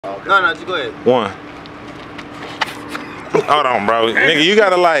No, just go ahead. One. Hold on, bro. Nigga, you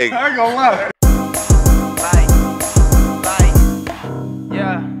gotta like. I ain't gonna lie.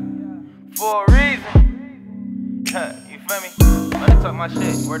 Yeah, for a reason. You feel me? Let me talk my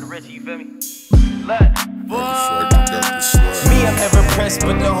shit. Word to Richie, you feel me? Me, I'm never pressed,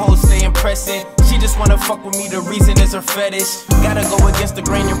 but the hoes stay impressing. She just wanna fuck with me, the reason is her fetish. Gotta go against the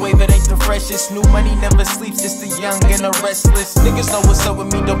grain, your wave, it ain't the freshest. New money never sleeps, it's the young and the restless. Niggas know what's up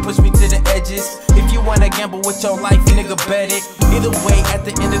with me, don't push me to the edges. If you wanna gamble with your life, nigga, bet it. Either way, at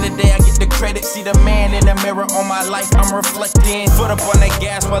the end of the day, I get the credit. See the man in the mirror on my life, I'm reflecting. Foot up on the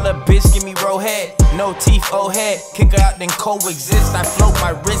gas while a bitch give me roll head. No teeth, oh head. Kick her out, then coexist. I float,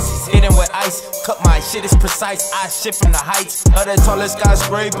 my wrist is hidden with ice. Cut my shit is precise, I shit from the heights of the tallest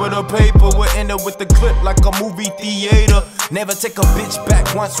skyscraper. The paper will end up with the clip like a movie theater. Never take a bitch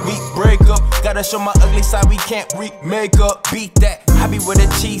back once we break up. Gotta show my ugly side, we can't remake up. Beat that, I be where the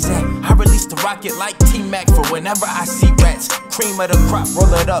cheese at. I release the rocket like T-Mac for whenever I see rats. Cream of the crop,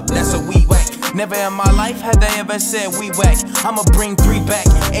 roll it up, that's a weed whack. Never in my life have they ever said we whack. I'ma bring 3 back,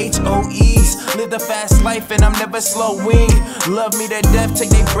 HOEs. Live the fast life and I'm never slowing. Love me to death, take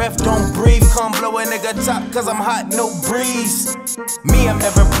their breath, don't breathe. Come blow a nigga top cause I'm hot, no breeze. Me, I'm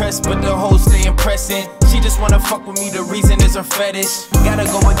never pressed, but the hoes stay impressing. She just wanna fuck with me, the reason is her fetish. Gotta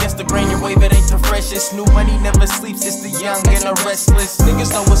go against the grain, your wave, it ain't the freshest. New money never sleeps, it's the young and the restless.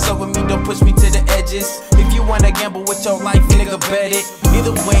 Niggas know what's up with me, don't push me to the edges. If you wanna gamble with your life, nigga, bet it.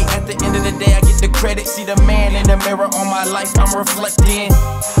 Either way, at the end of the day, I get the credit. See the man in the mirror on my life, I'm reflecting.